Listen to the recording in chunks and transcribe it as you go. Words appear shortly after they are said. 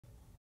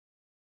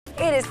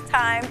it is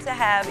time to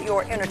have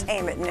your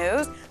entertainment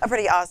news. A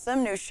pretty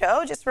awesome new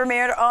show just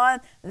premiered on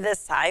the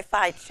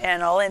SYFY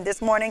channel. And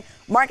this morning,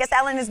 Marcus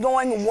Allen is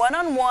going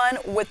one-on-one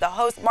with the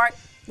host. Mark,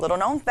 little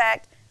known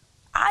fact,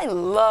 I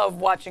love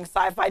watching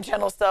SYFY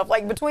channel stuff.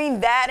 Like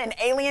between that and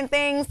alien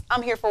things,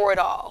 I'm here for it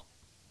all.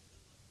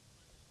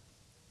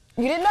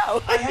 You didn't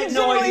know? I had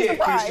no idea,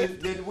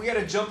 Kirsten. We got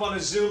to jump on a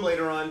Zoom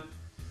later on.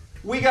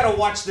 We got to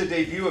watch the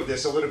debut of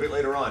this a little bit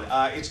later on.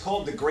 It's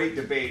called The Great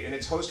Debate, and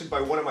it's hosted by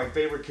one of my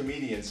favorite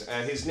comedians.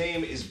 His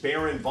name is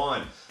Baron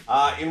Vaughn.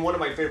 In one of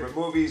my favorite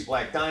movies,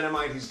 Black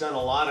Dynamite, he's done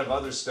a lot of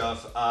other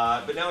stuff,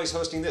 but now he's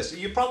hosting this.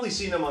 You've probably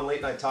seen him on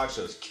late night talk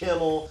shows.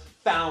 Kimmel,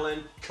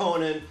 Fallon,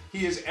 Conan,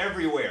 he is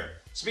everywhere.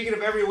 Speaking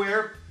of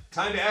everywhere,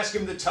 time to ask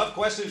him the tough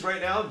questions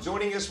right now.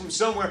 Joining us from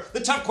somewhere, the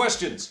tough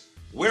questions.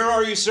 Where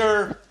are you,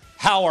 sir?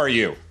 How are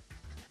you?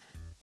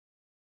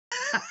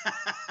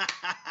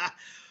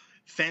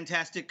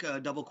 Fantastic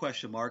double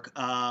question, Mark.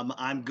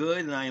 I'm good,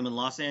 and I am in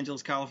Los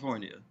Angeles,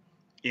 California,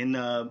 in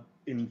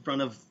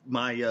front of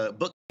my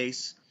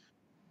bookcase.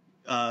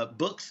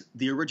 Books,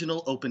 the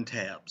original open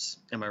tabs.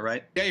 Am I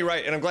right? Yeah, you're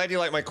right, and I'm glad you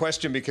like my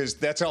question because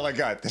that's all I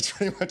got. That's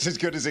pretty much as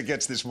good as it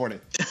gets this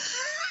morning.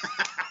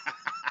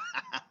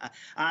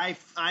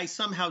 I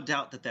somehow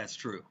doubt that that's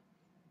true.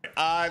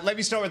 Let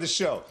me start with the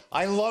show.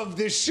 I love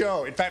this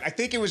show. In fact, I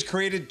think it was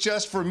created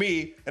just for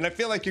me, and I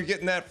feel like you're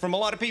getting that from a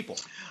lot of people.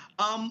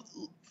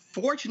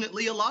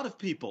 Fortunately, a lot of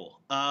people,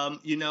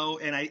 you know,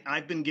 and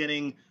I've been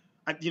getting,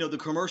 you know, the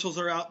commercials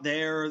are out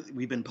there.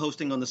 We've been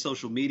posting on the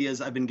social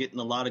medias. I've been getting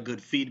a lot of good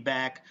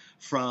feedback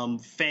from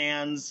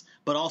fans,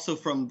 but also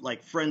from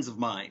like friends of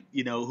mine,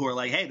 you know, who are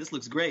like, hey, this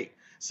looks great.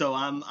 So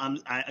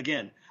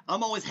again,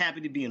 I'm always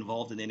happy to be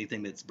involved in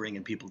anything that's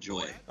bringing people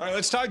joy. All right,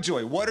 let's talk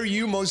joy. What are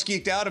you most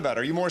geeked out about?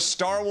 Are you more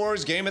Star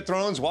Wars, Game of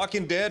Thrones,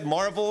 Walking Dead,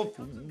 Marvel?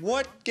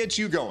 What gets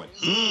you going?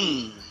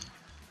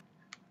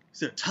 Is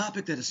there a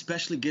topic that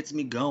especially gets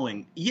me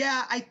going?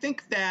 Yeah, I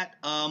think that,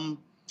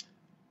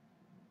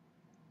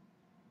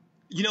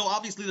 you know,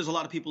 obviously there's a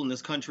lot of people in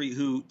this country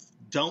who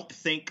don't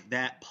think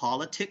that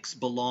politics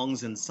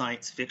belongs in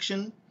science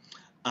fiction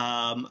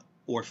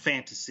or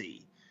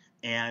fantasy.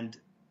 And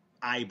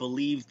I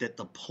believe that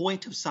the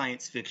point of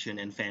science fiction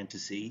and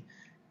fantasy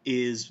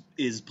is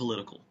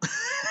political.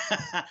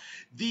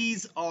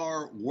 These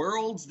are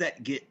worlds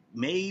that get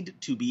made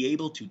to be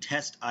able to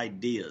test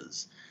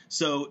ideas.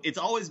 So it's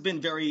always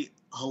been very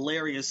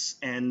hilarious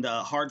and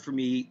hard for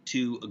me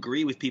to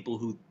agree with people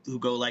who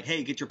go like,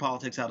 hey, get your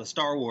politics out of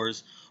Star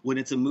Wars when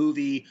it's a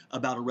movie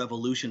about a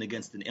revolution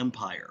against an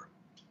empire.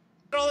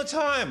 All the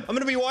time. I'm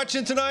going to be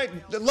watching tonight.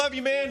 Love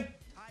you, man.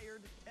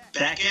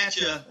 Back at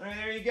you. All right,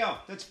 there you go.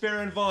 That's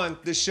Baron Vaughn.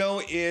 The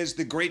show is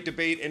The Great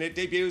Debate, and it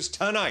debuts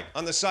tonight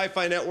on the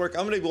SYFY Network.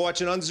 I'm going to be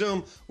watching on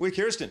Zoom with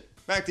Kirsten.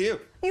 Back to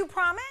you. You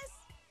promise?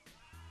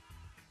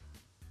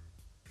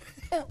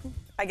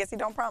 I guess he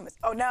don't promise.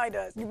 Oh, now he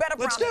does. You better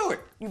promise. Let's do it.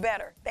 You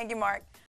better. Thank you, Mark.